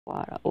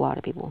A lot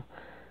of people.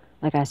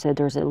 Like I said,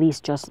 there's at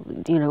least just,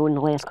 you know, in the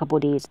last couple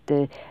of days,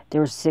 there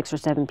were 6 or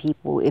 7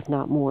 people, if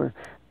not more,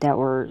 that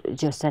were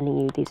just sending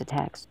you these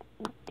attacks,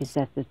 these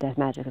death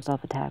magic and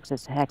stuff attacks,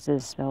 it's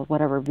hexes, spells,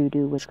 whatever,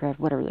 voodoo, witchcraft,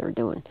 whatever they're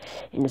doing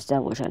in this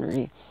devilish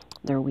energy.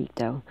 They're weak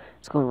though.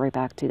 It's going right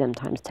back to them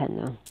times 10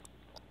 though.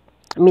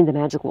 I mean, the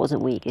magic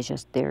wasn't weak. It's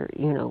just they're,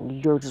 you know,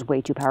 you're just way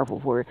too powerful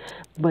for it.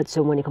 But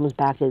so when it comes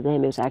back to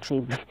them, it's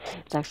actually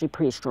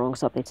pretty strong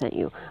stuff they sent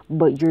you.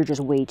 But you're just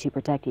way too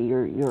protected.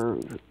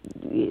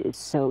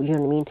 So you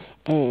know what I mean.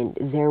 And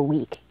they're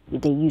weak.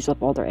 They use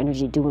up all their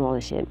energy doing all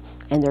this shit,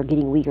 and they're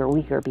getting weaker and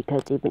weaker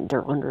because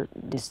they're under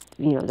this,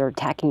 you know, they're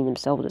attacking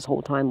themselves this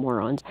whole time,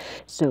 morons.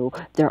 So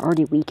they're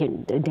already weak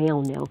and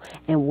down now.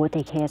 And what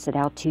they casted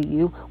out to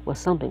you was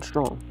something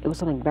strong. It was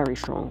something very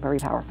strong, very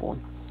powerful.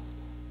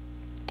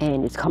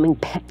 And it's coming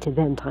back to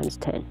them times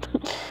 10.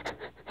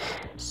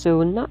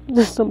 So not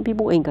some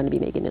people ain't gonna be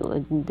making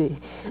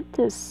it,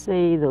 to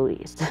say the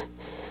least.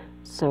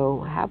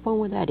 So have fun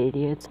with that,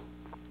 idiots.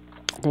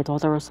 They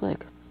thought they were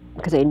slick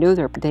because they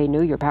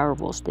know you're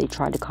powerful. So they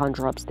tried to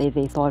conjure up. They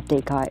thought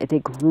if they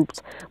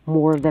grouped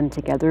more of them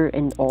together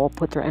and all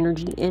put their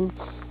energy in.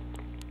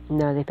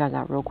 No, they found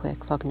out real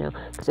quick. Fuck no,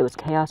 because it was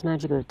chaos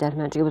magic, it was death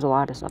magic, it was a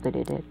lot of stuff they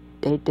did.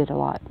 They did a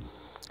lot.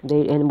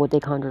 And what they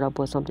conjured up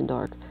was something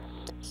dark.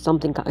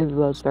 It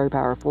was very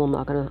powerful. I'm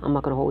not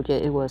gonna hold you.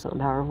 It was something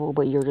powerful,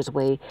 but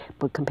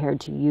but compared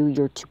to you,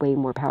 you're way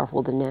more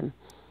powerful than them.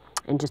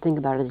 And just think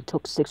about it. It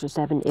took 6 or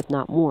 7, if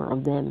not more,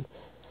 of them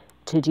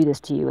to do this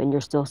to you, and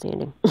you're still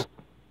standing.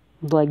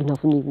 Like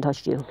nothing even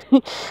touched you.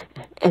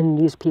 And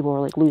these people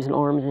are like losing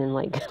arms and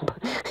like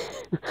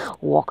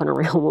walking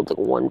around with like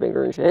one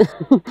finger and shit.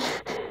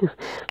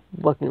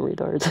 Fucking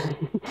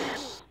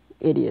retards.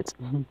 Idiots.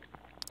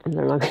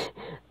 They're not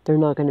they're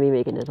not gonna be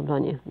making this, I'm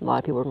telling you. A lot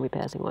of people are gonna be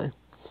passing away.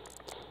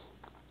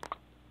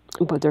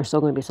 But there's still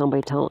going to be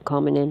somebody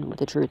coming in with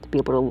the truth to be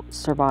able to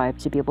survive,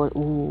 to be able to,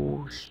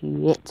 ooh,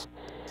 shit.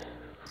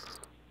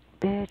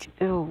 Bitch,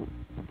 ew.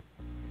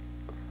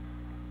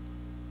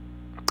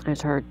 I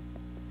just heard,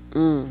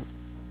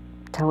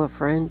 tell a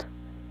friend.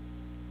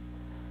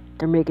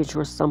 They're making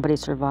sure somebody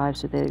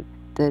survives so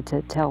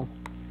to tell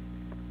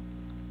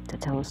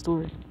a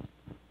story.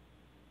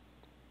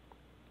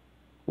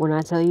 When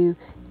I tell you,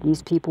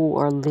 these people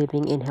are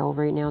living in hell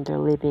right now, they're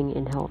living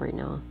in hell right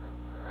now.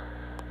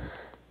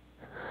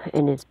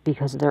 And it's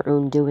because of their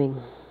own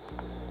doing.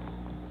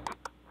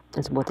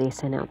 It's what they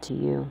sent out to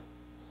you.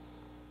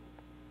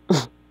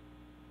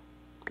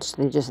 So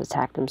they just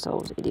attack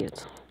themselves,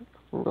 idiots.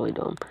 Really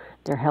dumb.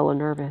 They're hella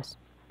nervous.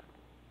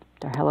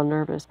 They're hella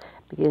nervous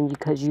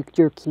because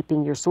you're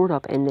keeping your sword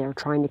up and they're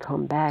trying to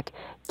come back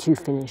to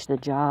finish the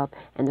job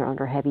and they're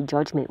under heavy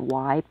judgment.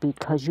 Why?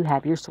 Because you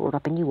have your sword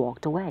up and you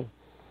walked away.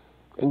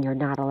 And you're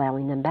not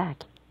allowing them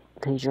back.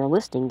 Because you're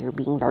listening, you're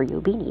being very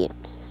obedient.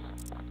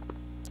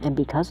 And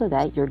because of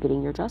that, you're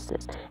getting your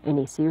justice. And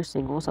they see you're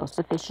single,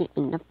 self-sufficient,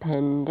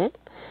 independent.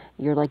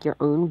 You're like your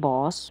own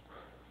boss.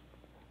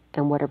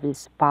 And whatever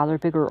this father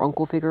figure or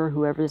uncle figure,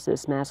 whoever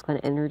this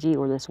masculine energy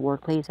or this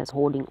workplace that's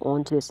holding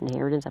on to this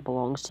inheritance that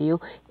belongs to you,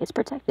 it's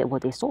protected,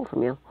 what they stole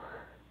from you.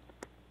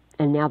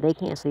 And now they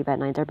can't sleep at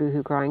night. They're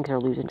boohoo crying because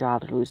they're losing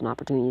jobs, they're losing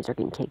opportunities, they're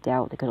getting kicked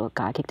out. They could have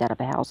got kicked out of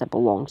a house that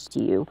belongs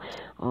to you.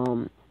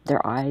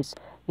 Their eyes,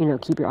 you know,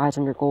 keep your eyes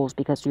on your goals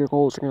because your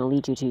goals are going to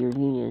lead you to your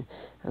union,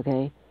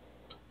 okay?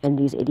 And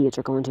these idiots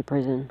are going to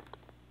prison.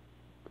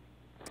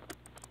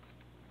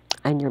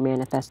 And you're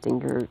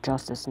manifesting your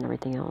justice and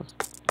everything else.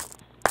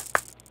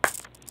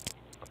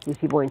 These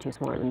people ain't too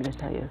smart, let me just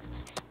tell you.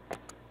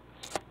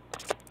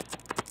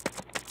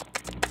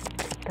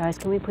 Guys,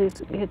 can we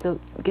please get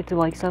the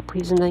likes up,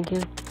 please and thank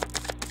you?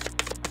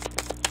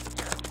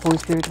 Holy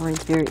Spirit, Divine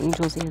Spirit,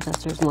 angels,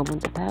 ancestors, and loved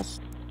ones that pass.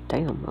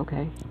 Damn,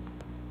 okay.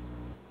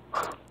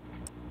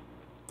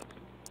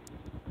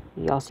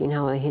 Y'all seen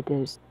how I hit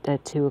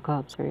that 2 of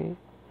Cups, right?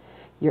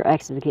 Your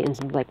ex is getting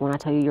some, like, when I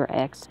tell you your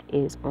ex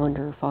is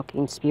under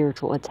fucking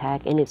spiritual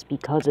attack, and it's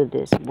because of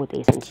this, what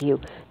they sent to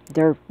you,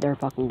 they're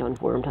fucking done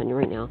for, I'm telling you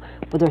right now.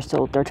 But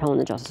they're telling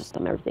the justice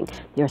system everything.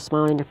 They're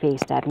smiling in their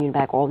face, stabbing you in the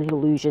back, all the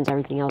illusions,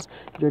 everything else.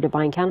 Your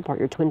divine counterpart,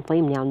 your twin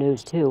flame now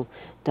knows too,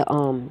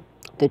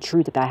 the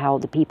truth about how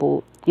the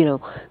people, you know,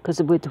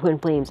 because with twin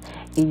flames,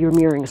 you're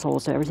mirroring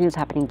souls, so everything that's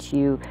happening to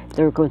you,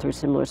 they're going through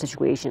similar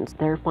situations.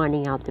 They're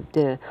finding out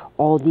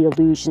all the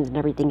illusions and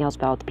everything else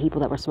about the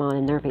people that were smiling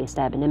in their face,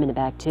 stabbing them in the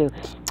back too,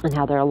 and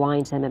how they're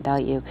lying to them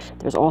about you.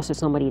 There's also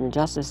somebody in the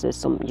justice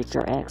system, it's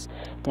your ex,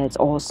 that's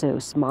also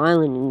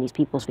smiling in these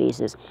people's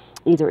faces.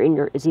 It's either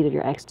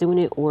your ex doing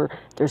it, or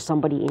there's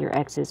somebody in your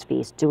ex's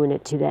face doing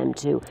it to them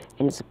too,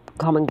 and it's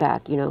coming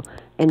back, you know,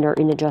 and they're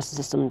in the justice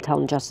system,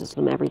 telling the justice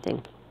system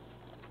everything.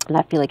 And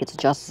I feel like it's a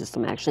justice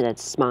system, actually,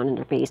 that's smiling in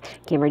their face,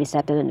 getting ready to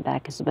stab them in the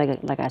back. Because,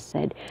 like I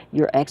said,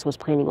 your ex was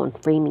planning on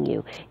framing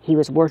you. He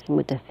was working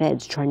with the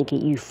feds, trying to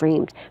get you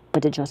framed.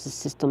 But the justice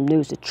system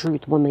knows the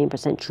truth,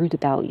 1,000,000% truth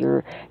about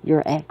your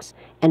ex.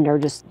 And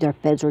their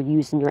feds are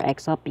using your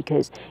ex up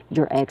because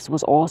your ex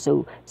was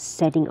also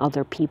setting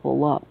other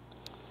people up.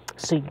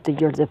 So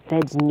the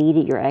feds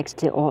needed your ex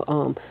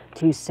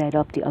to set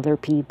up the other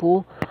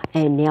people,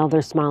 and now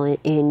they're smiling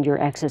in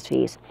your ex's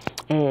face.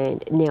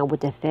 And now with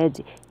the feds,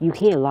 you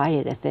can't lie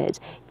to the feds.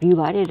 If you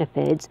lie to the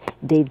feds,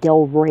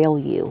 they'll rail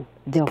you.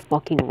 They'll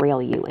fucking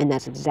rail you, and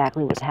that's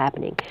exactly what's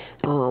happening.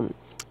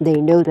 They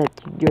know that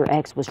your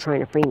ex was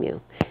trying to frame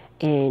you,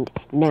 and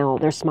now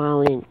they're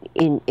smiling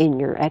in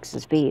your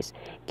ex's face,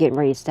 getting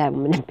ready to stab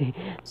him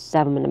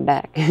in the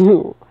back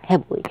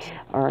heavily.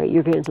 All right,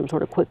 you're getting some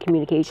sort of quick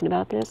communication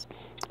about this,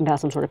 about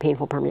some sort of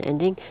painful permanent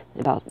ending,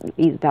 about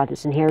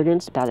this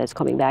inheritance, about it's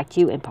coming back to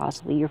you, and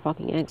possibly your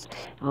fucking ex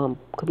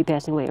could be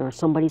passing away, or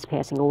somebody's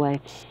passing away.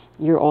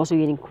 You're also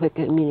getting quick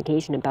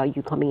communication about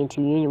you coming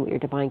into union with your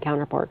divine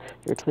counterpart,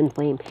 your twin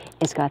flame.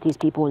 It's got these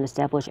people in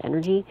established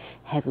energy,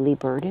 heavily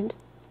burdened,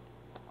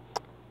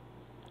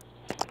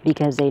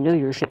 because they know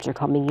your ships are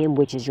coming in,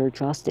 which is your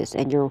justice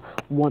and your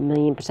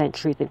 1,000,000%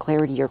 truth and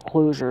clarity, your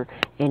closure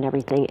and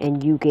everything,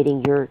 and you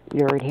getting your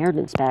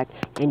inheritance back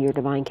and your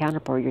divine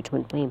counterpart, your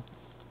twin flame.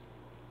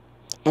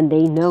 And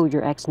they know,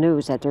 your ex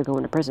knows that they're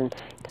going to prison,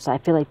 because I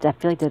feel like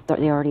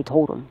they already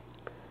told them.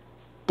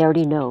 They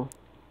already know.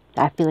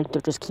 I feel like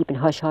they're just keeping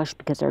hush-hush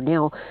because they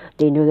know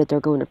that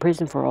they're going to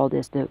prison for all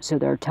this. So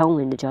they're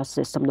telling the justice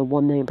system the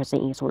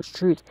 1,000,000% source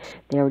truth.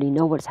 They already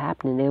know what's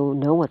happening. They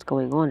don't know what's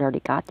going on. They already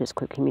got this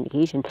quick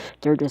communication.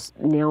 They're just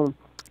now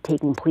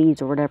taking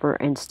pleas or whatever,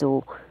 and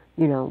still,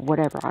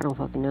 whatever. I don't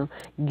fucking know.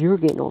 You're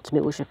getting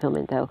ultimate wish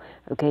fulfillment, though,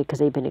 okay? Because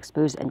they've been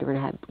exposed, and you're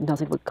going to have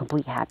nothing but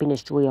complete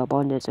happiness, joy,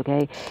 abundance,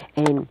 okay?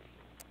 And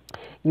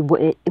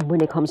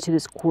when it comes to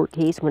this court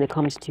case, when it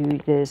comes to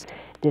this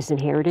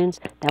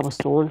inheritance that was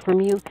stolen from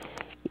you,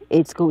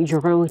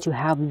 you're going to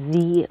have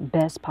the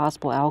best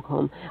possible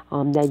outcome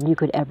that you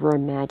could ever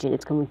imagine.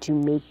 It's going to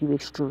make you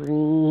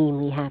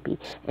extremely happy,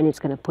 and it's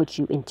going to put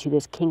you into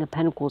this King of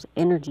Pentacles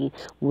energy,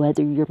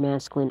 whether you're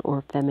masculine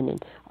or feminine.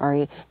 All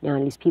right. Now,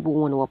 these people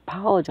want to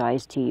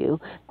apologize to you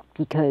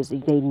because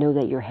they know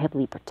that you're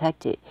heavily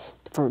protected.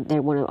 They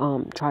want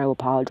to try to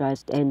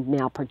apologize and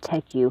now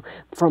protect you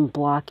from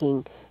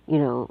blocking,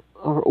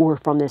 or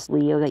from this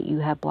Leo that you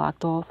have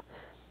blocked off,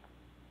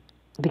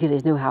 because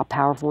they know how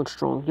powerful and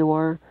strong you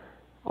are.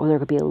 Or there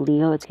could be a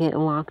Leo that's getting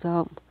locked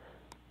up,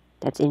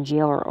 that's in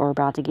jail, or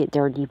about to get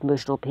their deep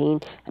emotional pain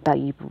about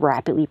you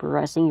rapidly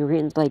progressing. You're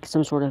getting like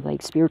some sort of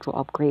like spiritual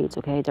upgrades,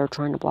 okay? They're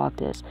trying to block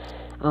this,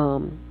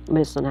 but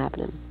it's not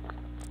happening.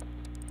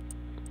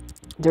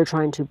 They're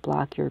trying to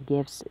block your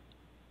gifts,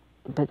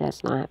 but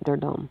that's not, they're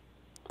dumb.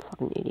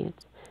 Fucking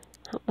idiots.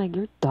 I'm like,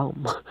 you're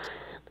dumb.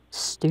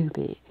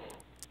 Stupid.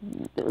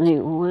 Like,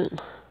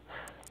 what?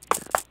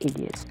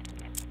 Idiots.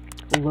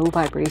 Low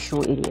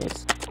vibrational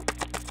idiots.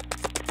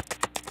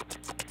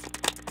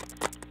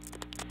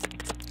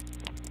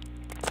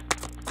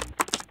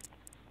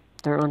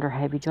 They're under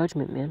heavy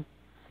judgment, man.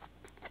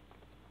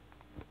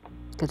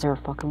 Because they're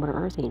fucking with an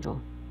earth angel.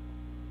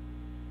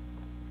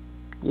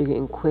 You're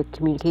getting quick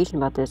communication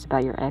about this,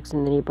 about your ex,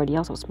 and then anybody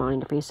else was smiling in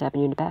their face,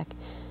 stabbing you in the back.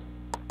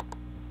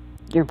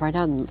 You're going to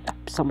find out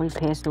somebody's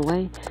passing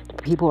away.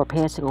 People are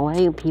passing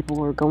away, and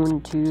people are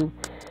going to,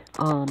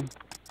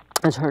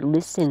 as her,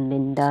 listen,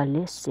 Linda,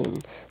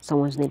 listen.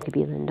 Someone's name could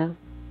be Linda.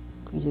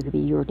 It could be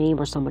your name,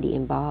 or somebody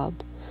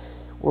involved.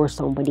 Or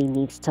somebody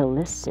needs to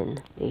listen.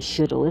 They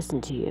should have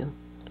listened to you.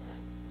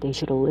 They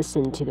should have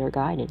listened to their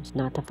guidance,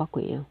 not to fuck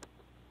with you.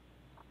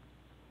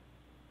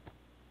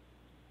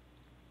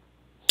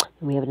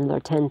 And we have another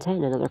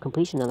 10-10, another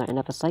completion, another end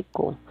of a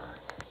cycle.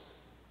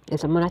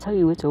 When I tell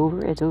you it's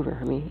over, it's over.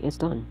 I mean, it's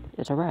done.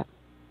 It's a wrap.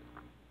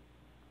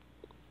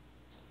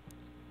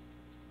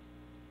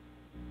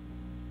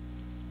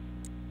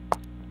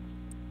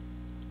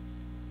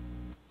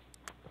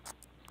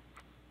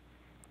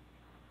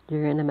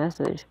 You're getting a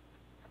message.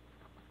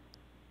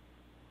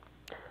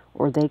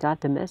 Or they got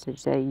the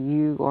message that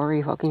you are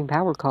a fucking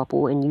power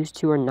couple, and you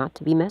two are not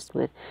to be messed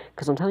with.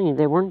 Because I'm telling you,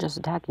 they weren't just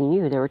attacking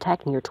you, they were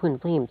attacking your twin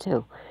flame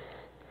too.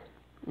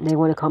 They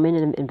want to come in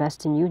and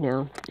invest in you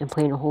now, and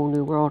play in a whole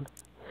new world.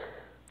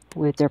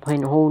 They're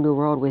playing a whole new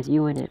world with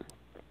you in it.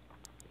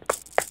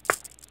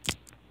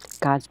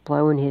 God's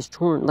blowing his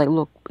trumpet. Like,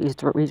 look, he's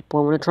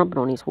blowing a trumpet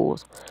on these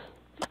fools.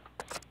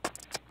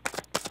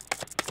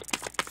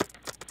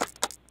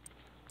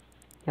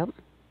 Yep.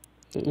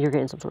 You're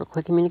getting some sort of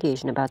quick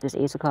communication about this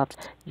Ace of Cups.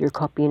 Your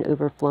cup being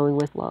overflowing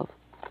with love.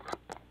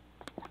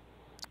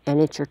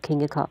 And it's your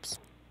King of Cups.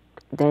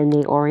 Then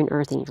they are an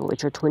Earth Angel.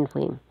 It's your twin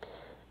flame.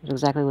 That's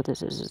exactly what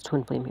this is. It's a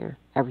twin flame here.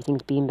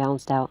 Everything's being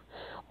balanced out.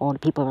 All the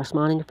people are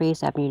smiling in your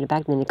face, tapping you in the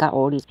back, and then they got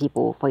all these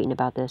people fighting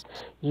about this.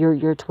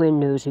 Your twin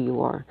knows who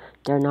you are.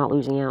 They're not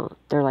losing out.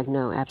 They're like,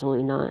 no,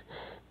 absolutely not.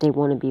 They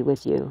want to be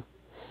with you.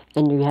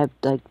 And you have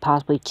like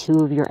possibly 2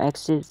 of your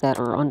exes that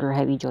are under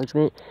heavy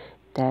judgment,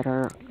 that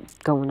are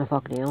going the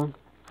fuck down.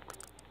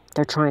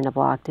 They're trying to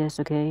block this,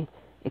 okay?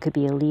 It could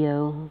be a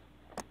Leo,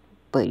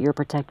 but you're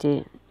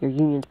protected. Your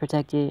union's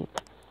protected.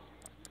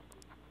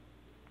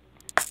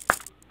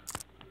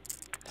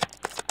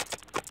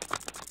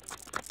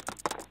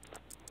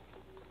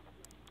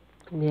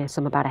 Yeah,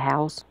 some about a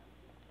house.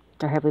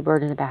 They're heavily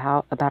burdened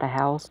about a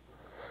house.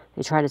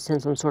 They try to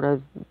send some sort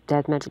of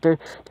death magic. They're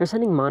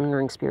sending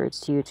monitoring spirits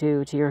to you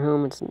too, to your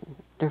home.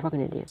 They're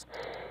fucking idiots.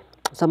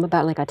 Something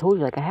about, like I told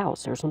you, like a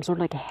house or some sort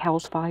of like a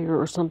house fire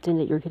or something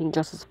that you're getting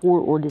justice for,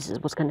 or this is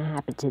what's going to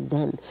happen to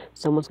them.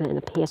 Someone's going to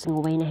end up passing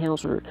away in a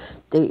house, or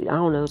I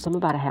don't know, something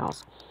about a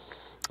house.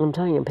 I'm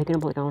telling you, I'm picking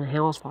up like on a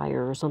house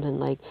fire or something,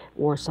 like,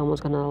 or someone's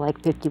gonna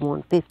like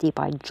 5150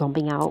 by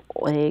jumping out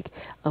like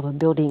of a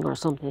building or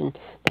something.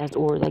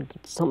 Or like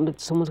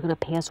someone's gonna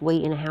pass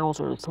away in a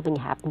house, or something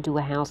happened to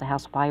a house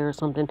fire or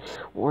something,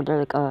 or they're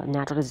like a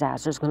natural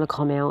disaster is gonna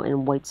come out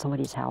and wipe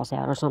somebody's house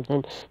out or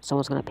something.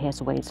 Someone's gonna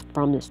pass away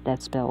from this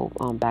death spell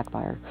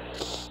backfire.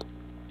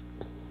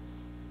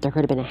 There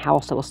could have been a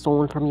house that was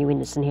stolen from you in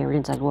this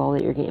inheritance as well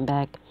that you're getting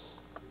back.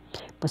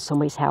 But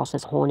somebody's house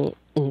is haunted,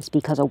 and it's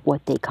because of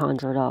what they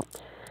conjured up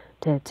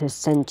to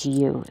send to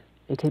you.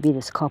 It could be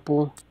this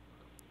couple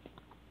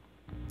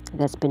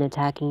that's been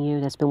attacking you,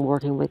 that's been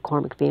working with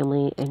karmic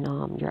family and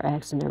your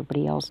ex and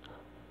everybody else.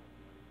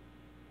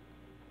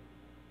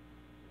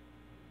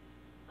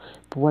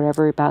 But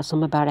whatever about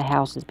something about a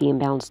house is being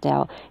balanced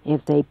out.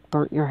 If they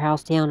burnt your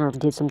house down, or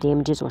did some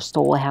damages, or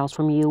stole a house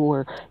from you,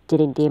 or did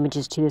any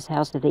damages to this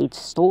house, if they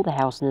stole the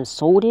house and then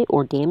sold it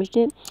or damaged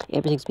it,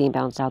 everything's being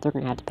balanced out. They're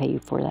gonna have to pay you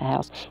for that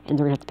house, and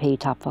they're gonna have to pay you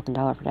top fucking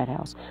dollar for that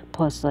house.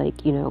 Plus,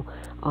 like, you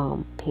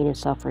know, pain and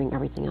suffering,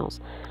 everything else.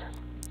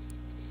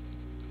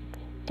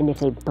 And if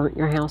they burnt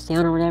your house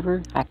down or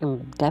whatever, I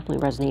can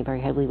definitely resonate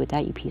very heavily with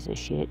that, you piece of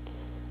shit.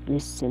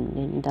 Listen,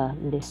 Linda,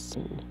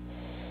 listen.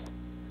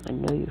 I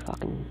know you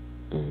fucking...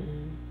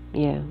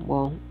 yeah,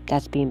 well,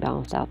 that's being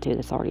balanced out too. The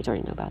authorities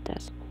already know about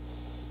this.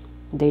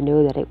 They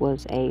know that it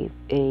was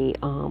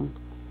an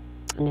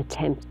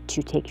attempt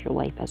to take your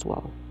life as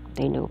well.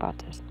 They know about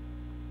this.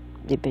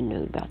 They've been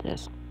known about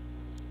this.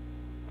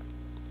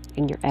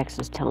 And your ex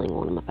is telling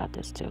on them about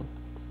this too.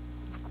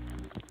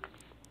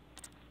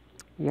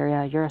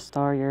 You're a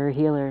star, you're a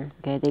healer,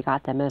 okay? They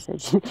got that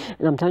message. And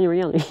I'm telling you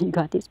really, you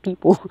got these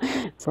people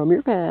from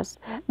your past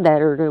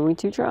that are going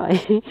to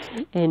try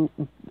and,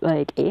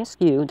 like, ask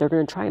you, they're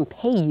going to try and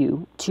pay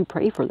you to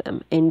pray for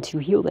them and to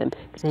heal them,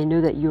 because they know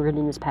that you're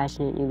getting this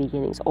passionate new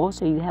beginnings.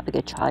 Also, you have, like,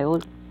 a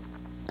child.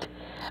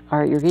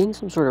 Alright, you're getting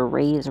some sort of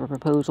raise or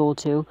proposal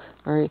too,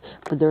 alright?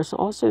 But there's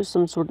also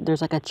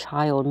there's like a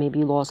child maybe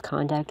you lost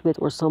contact with,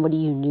 or somebody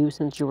you knew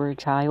since you were a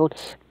child,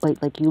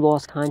 but like you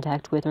lost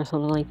contact with or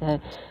something like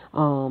that.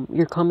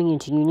 You're coming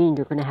into union,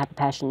 you're going to have a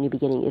passionate new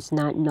beginning. It's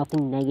not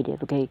nothing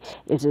negative, okay?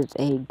 It's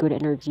a good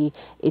energy.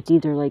 It's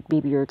either like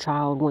maybe your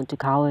child went to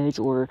college,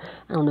 or,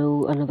 I don't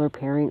know, another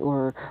parent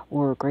or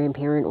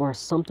grandparent, or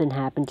something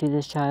happened to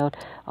this child,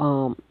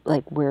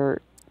 like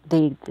where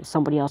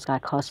somebody else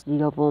got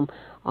custody of them,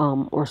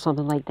 or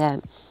something like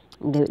that.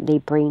 They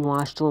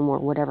brainwashed them or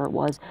whatever it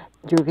was.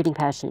 You're getting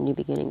passionate new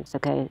beginnings,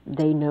 okay?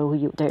 They know who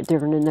you. They're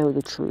gonna know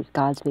the truth.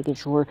 God's making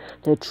sure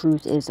the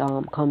truth is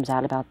comes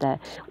out about that.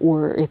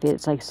 Or if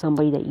it's like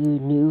somebody that you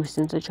knew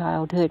since a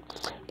childhood,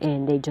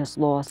 and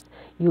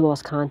you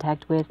lost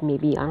contact with.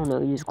 Maybe, I don't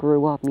know, you just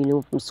grew up, you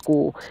knew from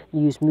school,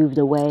 you just moved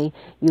away,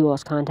 you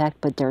lost contact,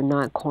 but they're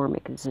not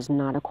karmic. This is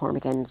not a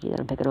karmic energy that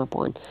I'm picking up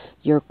on.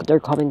 They're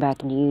coming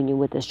back into union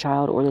with this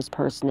child, or this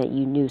person that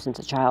you knew since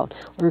a child.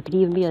 Or it could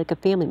even be like a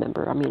family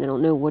member. I mean, I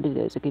don't know what it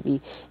is. It could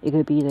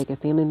be like a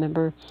family member.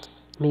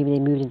 Maybe they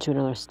moved into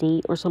another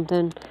state or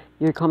something.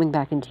 You're coming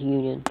back into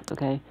union,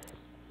 okay?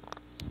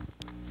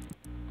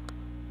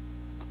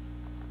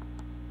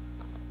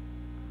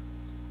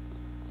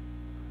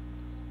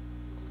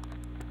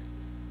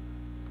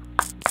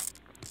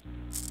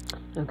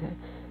 Okay.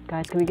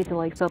 Guys, can we get the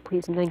likes up,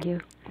 please, and thank you?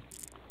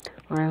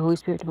 Alright, Holy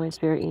Spirit, Divine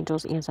Spirit,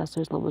 angels,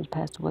 ancestors, loved ones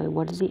passed away.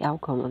 What is the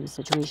outcome of this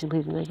situation,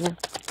 please, and thank you?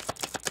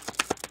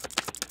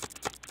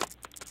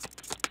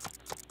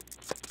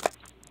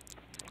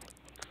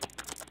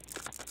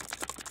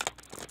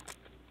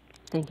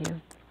 Thank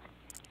you.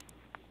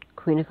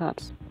 Queen of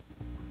Cups.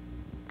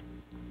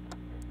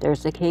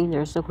 There's the King,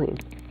 there's the Queen.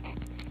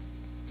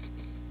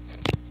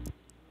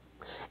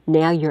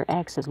 Now your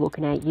ex is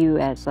looking at you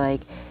as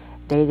like,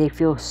 they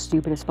feel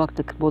stupid as fuck.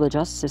 The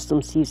justice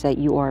system sees that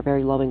you are a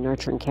very loving,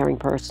 nurturing, caring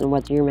person,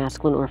 whether you're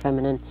masculine or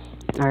feminine,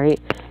 alright?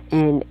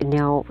 And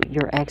now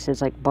your ex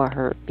is like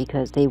butthurt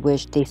because they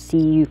see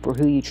you for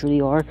who you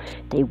truly are.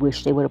 They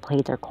wish they would have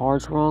played their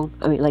cards wrong.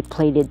 I mean, like,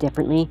 played it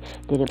differently.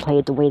 They didn't play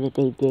it the way that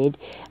they did,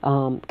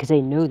 because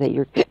they know that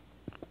you're,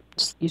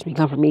 excuse me,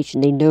 confirmation.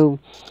 They know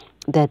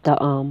that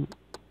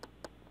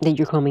that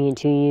you're coming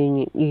into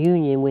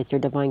union with your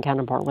divine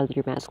counterpart, whether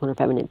you're masculine or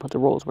feminine. Put the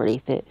roles where they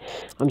fit.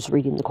 I'm just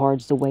reading the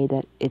cards the way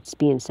that it's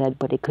being said,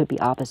 but it could be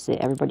opposite.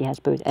 Everybody has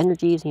both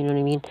energies, you know what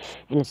I mean?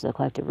 And it's a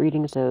collective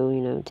reading, so, you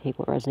know, take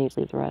what resonates,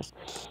 leave the rest.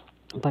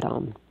 But,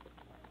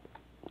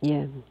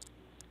 yeah.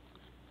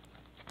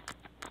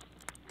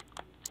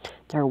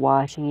 They're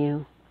watching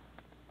you.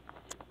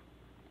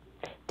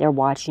 They're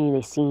watching you.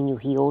 They've seen you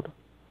healed.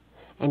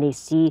 And they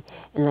see,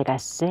 and like I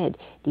said,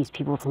 these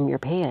people from your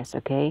past,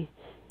 okay?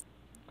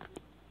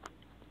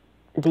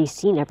 they've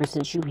seen ever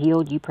since you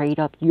healed, you prayed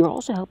up. You're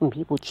also helping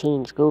people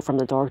change, go from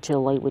the dark to the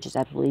light, which is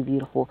absolutely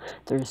beautiful.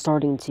 They're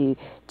starting to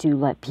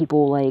let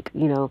people, like,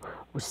 you know,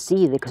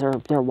 see that, because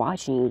they're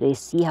watching you. They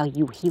see how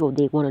you healed.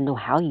 They want to know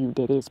how you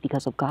did it. It's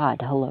because of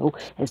God. Hello,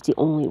 it's the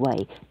only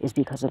way. It's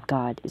because of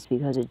God. It's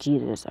because of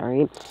Jesus. All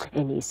right,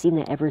 and they've seen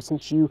that ever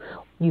since you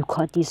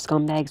cut these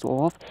scumbags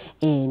off,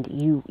 and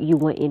you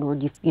went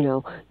inward. You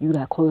know, you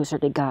got closer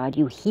to God.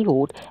 You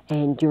healed,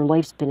 and your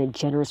life's been a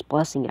generous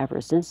blessing ever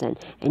since then.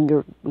 And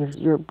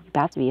you're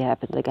about to be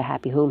like a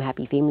happy home,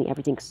 happy family,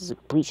 everything, because it's a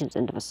completion,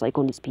 end of a cycle.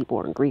 And these people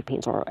are in grief,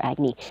 pains, or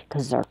agony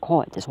because they're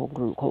caught. This whole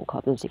group, whole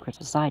covenant secret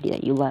society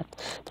that you left,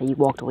 that you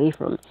walked away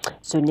from.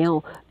 So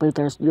now, but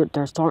they're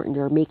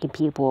making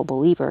people a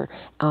believer.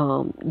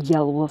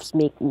 Yellow Wolves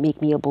make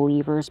me a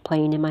believer is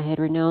playing in my head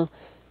right now.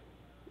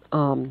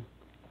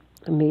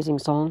 Amazing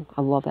song.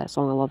 I love that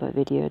song. I love that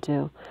video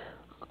too.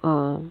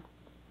 I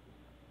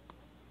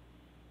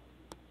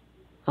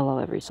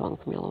love every song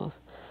from Yellow Wolf.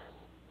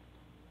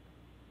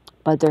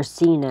 But they're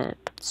seeing that.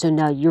 So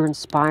now you're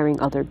inspiring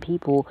other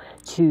people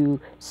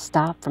to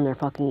stop from their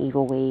fucking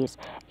evil ways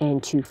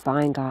and to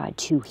find God,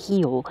 to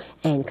heal.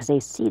 And because they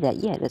see that,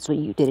 yeah, that's what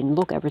you did. And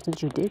look, ever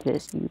since you did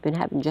this, you've been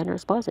having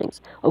generous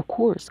blessings. Of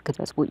course, because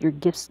that's what your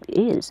gifts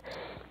is.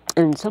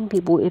 And some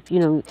people, if, you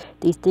know,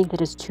 they think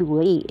that it's too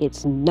late,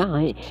 it's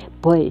not.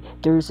 But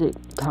there's a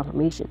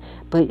confirmation.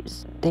 But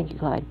thank you,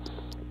 Clyde.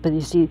 But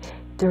you see,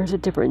 there's a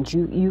difference.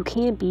 You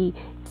can't be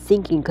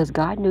thinking, because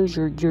God knows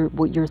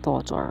what your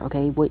thoughts are,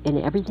 okay? And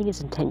everything is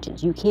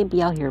intentions. You can't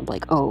be out here and be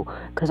like, oh,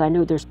 because I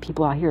know there's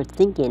people out here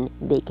thinking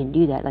they can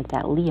do that, like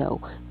that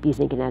Leo be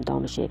thinking that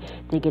dumb shit,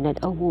 thinking that,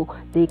 oh, well,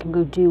 they can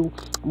go do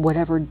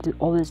whatever,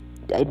 all this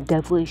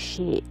devilish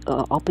shit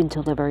up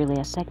until the very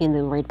last second,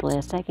 then right at the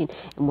last second,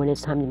 and when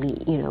it's time to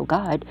meet, you know,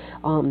 God,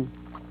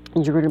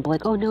 and you're going to be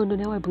like, oh,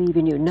 no, I believe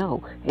in you.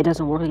 No, it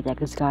doesn't work like that,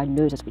 because God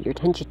knows that's what your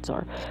intentions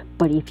are.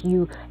 But if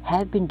you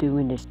have been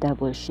doing this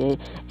devilish shit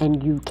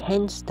and you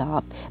can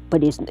stop,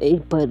 but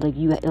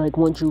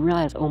once you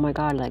realize, oh my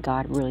God, like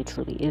God really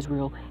truly is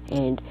real,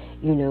 and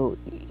you know,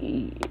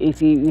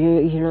 if you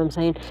know what I'm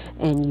saying,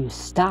 and you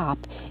stop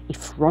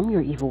from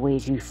your evil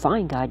ways, you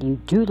find God,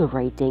 you do the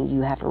right thing,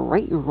 you have to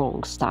right your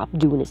wrongs, stop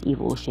doing this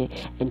evil shit,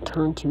 and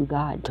turn to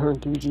God, turn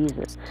to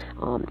Jesus,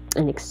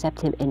 and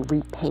accept Him, and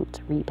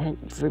repent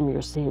from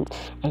your sins,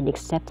 and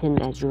accept Him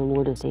as your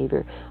Lord and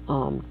Savior,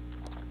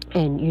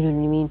 and you know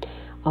what I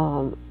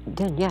mean,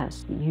 then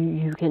yes,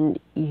 you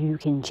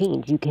can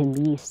change, you can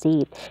be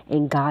saved,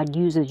 and God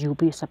uses, you'll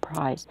be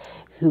surprised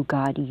who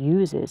God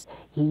uses.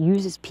 He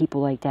uses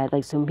people like that.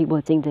 Like, some people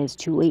think that it's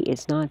too late.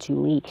 It's not too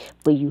late,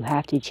 but you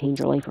have to change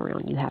your life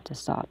around. You have to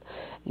stop.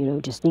 You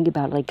know, just think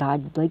about it. Like,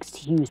 God likes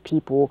to use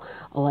people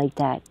like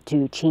that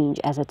to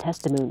change as a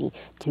testimony,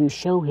 to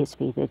show His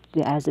faith,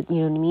 as a, you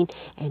know what I mean,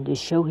 and to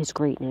show His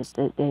greatness,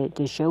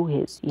 to show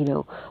His, you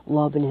know,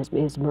 love and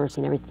His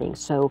mercy and everything.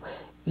 So,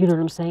 you know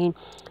what I'm saying?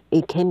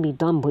 It can be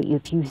done, but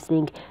if you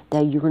think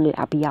that you're going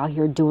to be out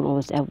here doing all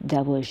this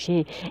devilish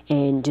shit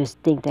and just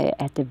think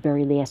that at the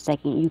very last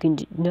second you can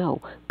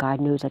no, God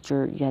knows that's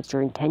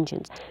your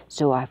intentions.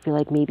 So I feel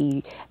like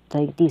maybe,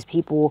 like, these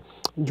people,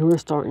 you're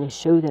starting to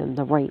show them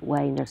the right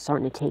way, and they're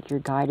starting to take your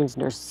guidance,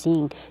 and they're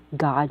seeing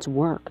God's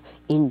work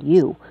in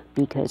you,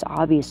 because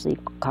obviously,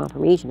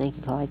 confirmation, thank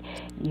you, God,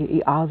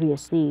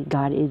 obviously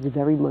God is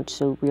very much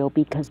so real,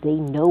 because they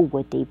know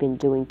what they've been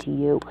doing to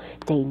you.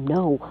 They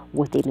know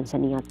what they've been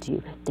sending out to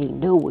you. They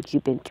know what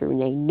you've been through,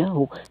 and they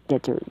know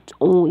that the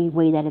only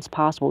way that it's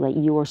possible that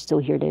you are still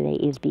here today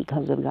is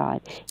because of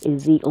God. It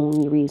is the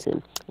only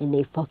reason, and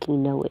they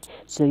fucking know it.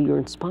 So you're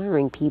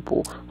inspiring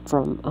people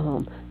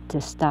from to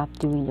stop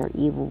doing their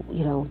evil,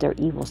 you know, their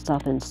evil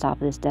stuff, and stop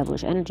this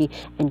devilish energy,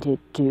 and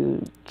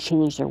to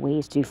change their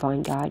ways, to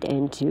find God,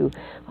 and to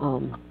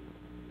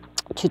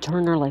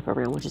turn their life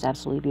around, which is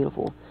absolutely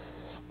beautiful.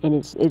 And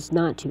it's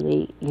not too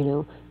late, you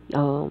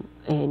know,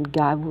 and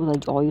God will,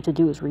 like, all you have to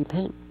do is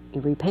repent.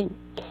 You repent.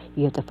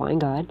 You have to find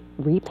God,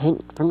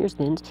 repent from your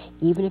sins,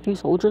 even if you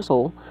sold your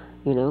soul,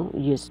 you know,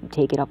 you just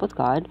take it up with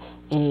God,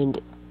 and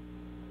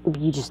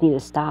you just need to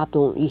stop.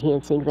 You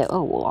can't think that,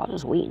 oh, well, I'll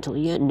just wait until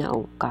the end.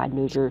 No, God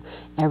knows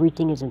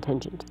everything is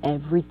intentions.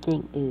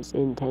 Everything is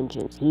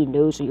intentions. He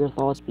knows your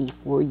thoughts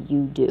before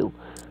you do.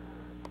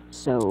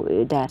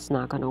 So that's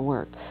not going to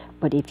work.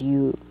 But if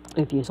you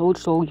sold your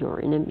soul, you're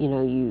in you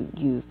know,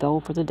 you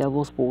fell for the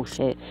devil's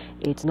bullshit,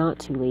 it's not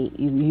too late.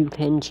 You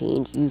can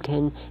change. You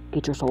can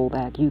get your soul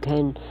back. You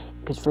can,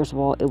 because first of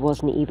all, it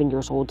wasn't even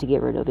your soul to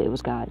get rid of. It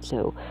was God.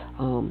 So,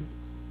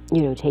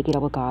 you know, take it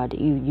up with God.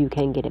 You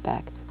can get it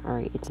back. All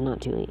right, it's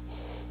not too late.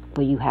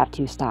 But you have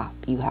to stop.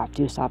 You have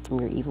to stop from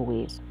your evil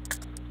ways.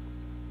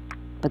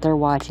 But they're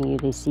watching you.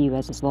 They see you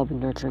as this loving,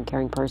 nurturing,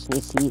 caring person.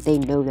 They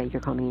know that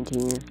you're coming into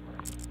union.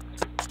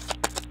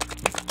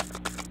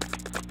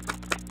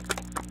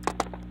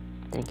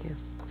 Thank you.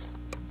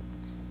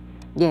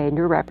 Yeah, and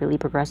you're rapidly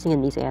progressing,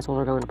 and these assholes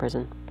are going to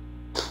prison.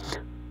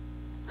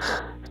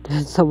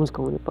 Someone's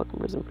going to fucking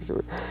prison for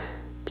sure.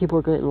 People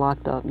are getting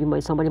locked up.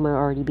 Somebody might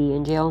already be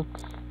in jail.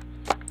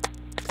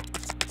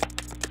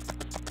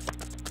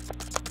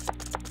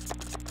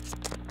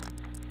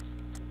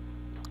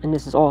 And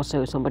this is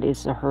also somebody, this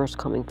is a hearse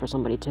coming for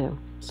somebody too.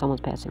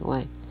 Someone's passing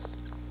away.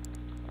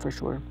 For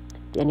sure.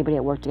 Anybody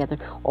that work together.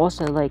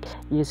 Also, like,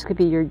 this could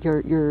be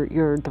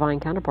your divine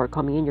counterpart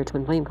coming in, your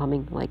twin flame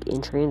coming, like,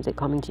 in transit,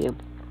 coming to you.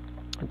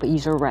 But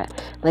you are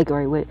like,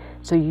 alright, wait,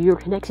 so you're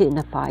connected in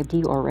the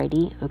 5D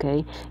already,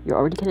 okay? You're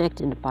already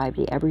connected in the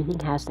 5D. Everything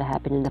has to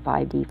happen in the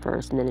 5D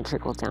first, and then it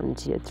trickles down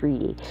into the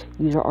 3D.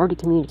 You are already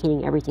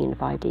communicating everything in the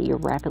 5D. You're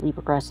rapidly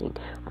progressing,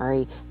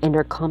 alright? And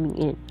they're coming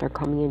in. They're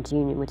coming into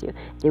union with you.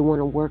 They want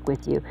to work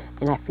with you.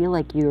 And I feel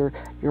like you're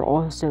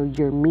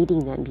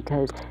meeting them,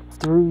 because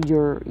through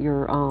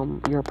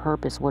your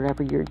purpose,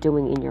 whatever you're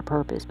doing in your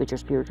purpose with your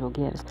spiritual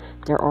gifts,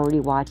 they're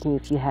already watching you.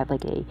 If you have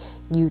like a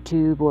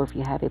YouTube, or if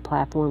you have a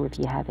platform, if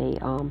you have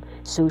a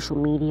social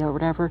media or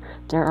whatever,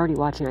 they're already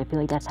watching. I feel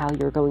like that's how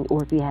you're going.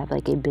 Or if you have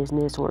like a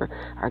business or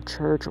a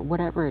church or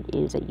whatever it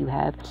is that you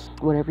have,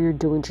 whatever you're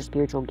doing, your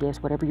spiritual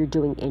gifts, whatever you're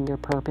doing in your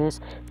purpose,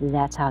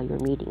 that's how you're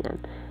meeting them.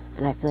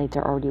 And I feel like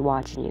they're already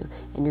watching you,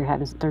 and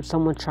there's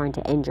someone trying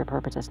to end your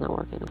purpose that's not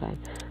working, okay?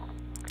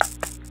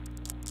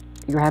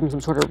 You're having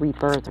some sort of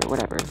rebirth or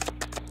whatever,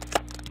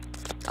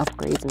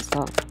 upgrades and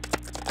stuff.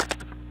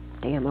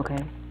 Damn,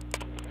 okay.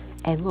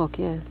 And look,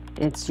 yeah,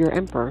 it's your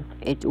emperor.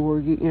 Or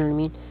you know what I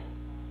mean.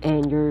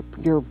 And you're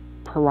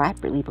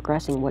rapidly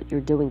progressing what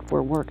you're doing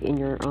for work in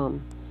your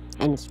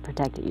and it's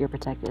protected. You're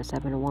protected at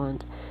 7 of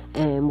Wands,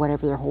 and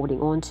whatever they're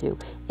holding on to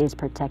is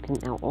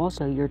protected. Now,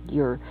 also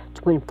your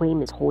twin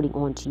flame is holding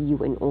on to you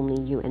and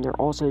only you, and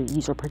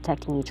these are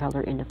protecting each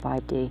other in the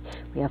 5D.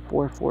 We have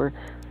 4-4.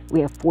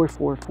 We have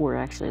 4-4-4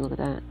 actually. Look at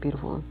that,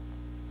 beautiful.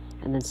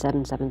 And then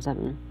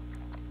 7-7-7.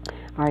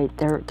 All right,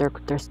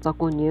 they're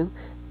stuck on you.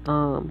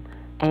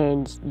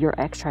 And your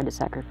ex tried to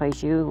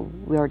sacrifice you.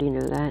 We already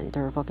know that.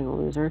 They're a fucking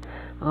loser.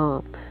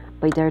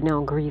 But they're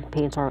now grief,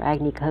 pain, sorrow,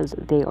 agony,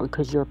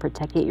 because you're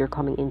protected. You're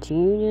coming into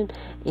union,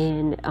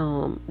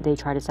 and they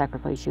try to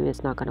sacrifice you.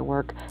 It's not going to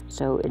work.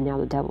 So, and now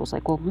the devil's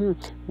like, well,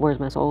 where's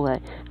my soul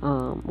at?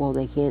 Well,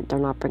 they can't. They're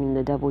not bringing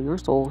the devil your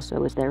soul,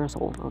 so it's their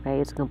soul. Okay,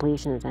 it's a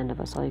completion. It's the end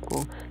of a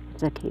cycle.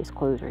 It's a case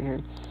closed right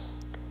here.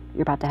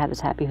 You're about to have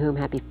this happy home,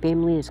 happy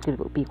family. This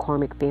could be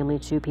karmic family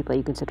too, people that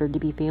you consider to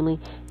be family.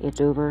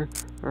 It's over,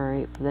 all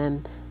right, for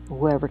them.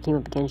 Whoever came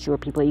up against you, or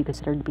people that you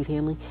consider to be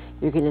family,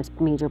 you're getting this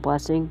major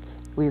blessing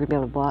where you're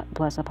going to be able to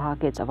bless the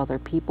pockets of other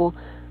people.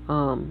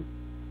 You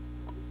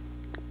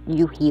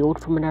healed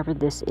from whatever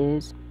this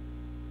is,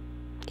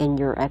 and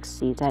your ex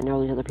sees that, and all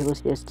these other people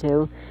see this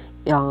too.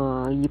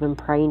 You've been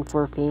praying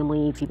for a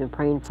family, if you've been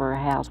praying for a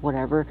house,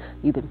 whatever,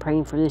 you've been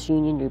praying for this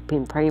union, you've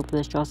been praying for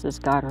this justice.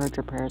 God heard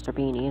your prayers, are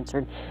being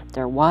answered.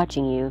 They're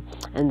watching you,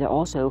 and they're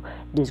also,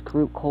 this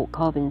group, cult,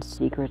 coven,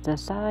 secret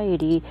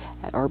society,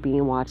 are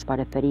being watched by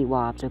the Fetty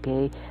Wops,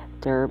 okay?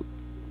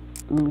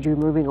 You're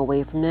moving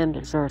away from them.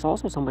 There's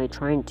also somebody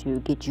trying to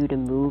get you to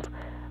move,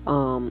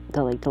 to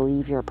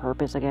leave your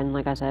purpose again,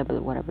 like I said,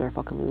 but whatever, they're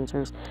fucking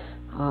losers.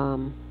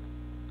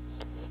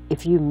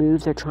 If you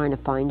move, they're trying to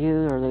find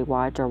you, or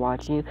they're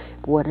watching you.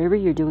 But whatever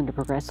you're doing to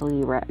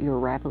you're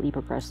rapidly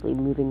progressively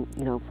moving,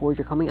 forward.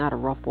 You're coming out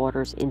of rough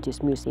waters into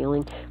smooth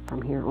sailing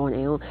from here on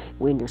out.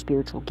 When your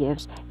spiritual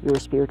gifts, you're a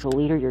spiritual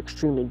leader. You're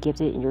extremely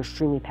gifted, and you're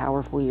extremely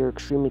powerful. You're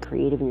extremely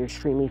creative, and you're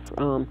extremely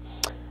fertile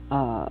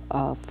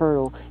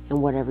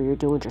in whatever you're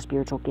doing with your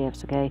spiritual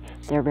gifts. Okay,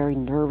 they're very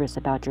nervous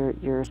about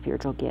your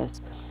spiritual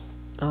gifts.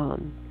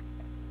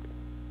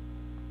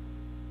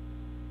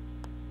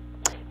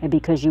 And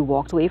because you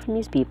walked away from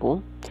these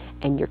people,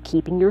 and you're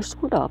keeping your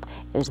sword up,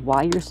 is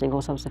why you're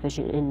single,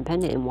 self-sufficient, and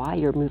independent, and why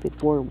you're moving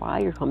forward, why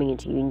you're coming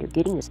into you, and you're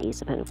getting this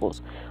Ace of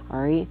Pentacles, all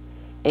right?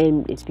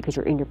 And it's because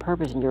you're in your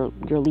purpose, and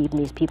you're leaving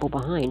these people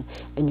behind,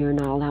 and you're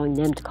not allowing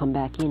them to come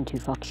back in to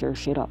fuck your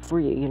shit up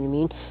for you, you know what I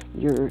mean?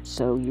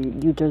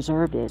 You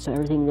deserve it. So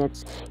everything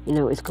that's,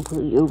 is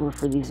completely over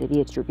for these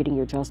idiots. You're getting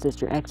your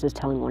justice. Your ex is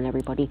telling on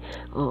everybody.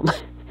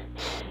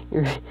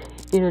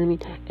 You know what I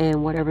mean?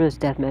 And whatever this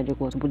death magic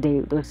was,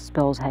 the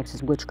spells,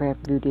 hexes,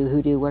 witchcraft, voodoo,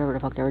 hoodoo, whatever the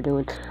fuck they were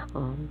doing,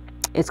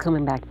 it's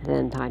coming back to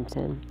them times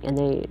 10, and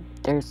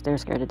they're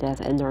scared to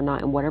death, and they're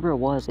not. And whatever it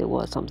was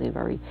something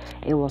very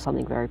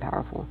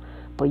powerful.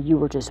 But you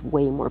were just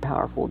way more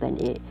powerful than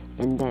it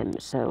and them,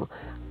 so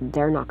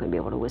they're not going to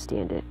be able to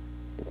withstand it,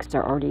 because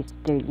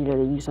they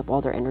use up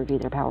all their energy,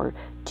 their power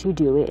to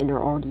do it, and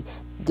they're already.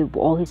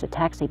 All these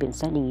attacks they've been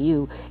sending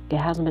you, it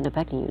hasn't been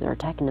affecting you. They're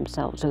attacking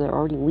themselves, so they're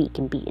already weak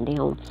and beaten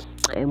down.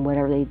 And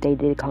whatever they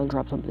did conjure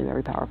up something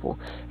very powerful,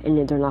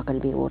 and they're not going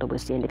to be able to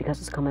withstand it,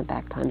 because it's coming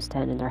back times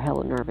 10, and they're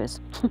hella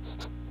nervous.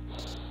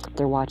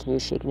 They're watching you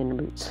shaking in the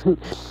boots.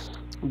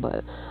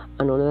 But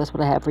I don't know. That's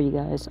what I have for you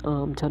guys.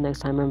 Till next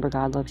time, remember,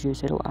 God loves you,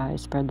 so do I.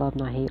 Spread love,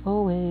 not hate,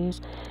 always.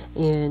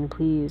 And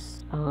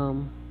please,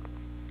 do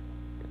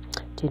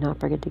not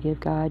forget to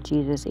give God,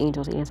 Jesus,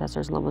 angels,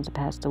 ancestors, loved ones that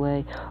passed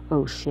away.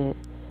 Oh shit.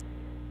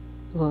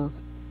 Look,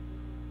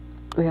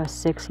 we have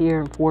 6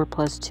 here, and 4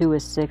 plus 2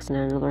 is 6, and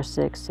another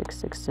 6, 6,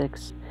 6,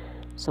 6.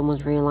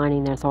 Someone's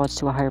realigning their thoughts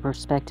to a higher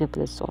perspective,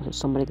 but it's also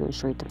somebody going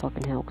straight to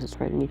fucking hell, because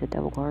it's right underneath the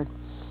devil card.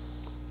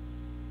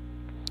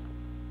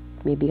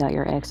 maybe got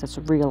your ex that's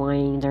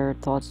realigning their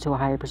thoughts to a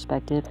higher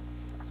perspective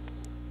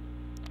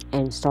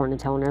and starting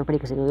to tell everybody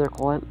because they know they're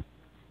caught.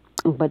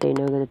 But they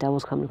know that the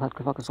devil's coming to collect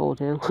your fucking soul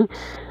too.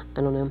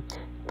 I don't know.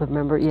 But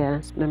remember,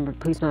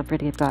 please not forget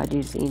to give God,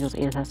 Jesus, angels,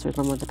 ancestors,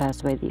 loved ones that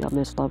passed away, the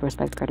utmost love,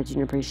 respect, gratitude,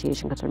 and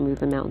appreciation, because they're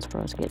moving mountains for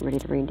us, getting ready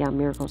to rain down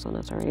miracles on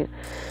us, alright?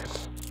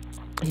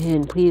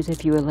 And please,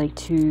 if you would like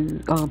to,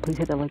 please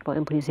hit that like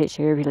button, please hit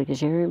share if you'd like to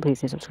share, and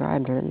please hit subscribe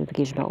and turn that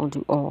notification bell on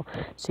to all,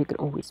 so you can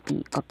always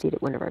be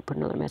updated whenever I put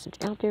another message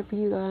out there for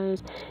you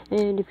guys.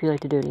 And if you'd like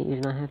to donate, you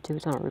do not have to,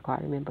 it's not a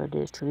requirement, but it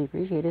is truly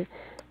appreciated.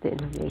 The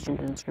information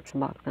in the description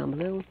box down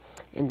below.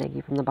 And thank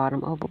you from the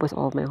bottom of, but with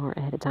all of my heart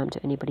ahead of time,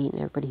 to anybody and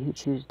everybody who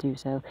chooses to do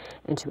so,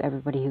 and to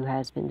everybody who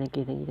has been. Thank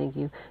you, thank you, thank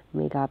you.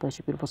 May God bless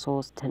your beautiful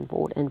souls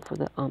tenfold, and for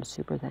the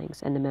super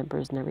thanks and the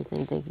members and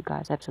everything. Thank you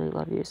guys, absolutely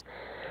love yous.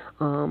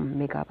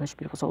 May God bless your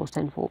beautiful souls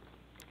tenfold.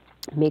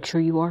 Make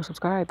sure you are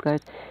subscribed, guys.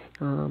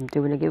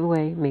 Doing a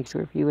giveaway. Make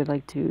sure if you would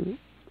like to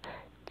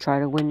try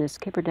to win this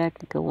Kipper deck,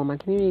 go on my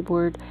community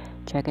board,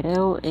 check it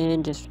out,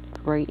 and just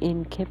write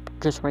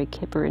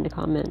Kipper in the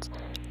comments.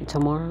 And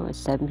tomorrow at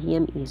 7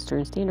 p.m.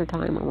 Eastern Standard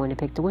Time, I'm going to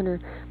pick the winner,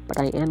 but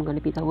I am going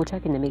to be double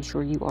checking to make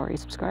sure you are a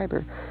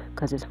subscriber,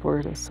 because it's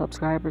for the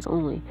subscribers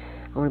only.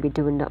 I'm going to be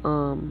doing the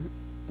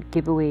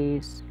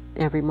giveaways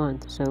every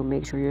month, so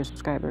make sure you're a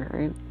subscriber,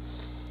 alright?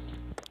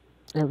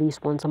 At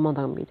least once a month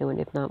I'm going to be doing,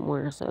 if not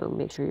more, so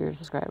make sure you're a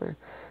subscriber,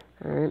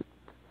 alright?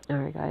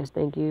 Alright guys,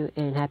 thank you,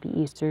 and happy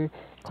Easter.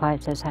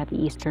 Clyde says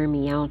happy Easter,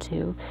 meow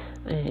too.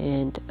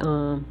 And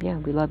yeah,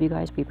 we love you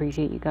guys, we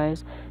appreciate you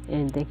guys,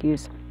 and thank you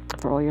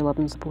for all your love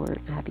and support.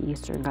 Happy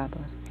Easter, and God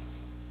bless.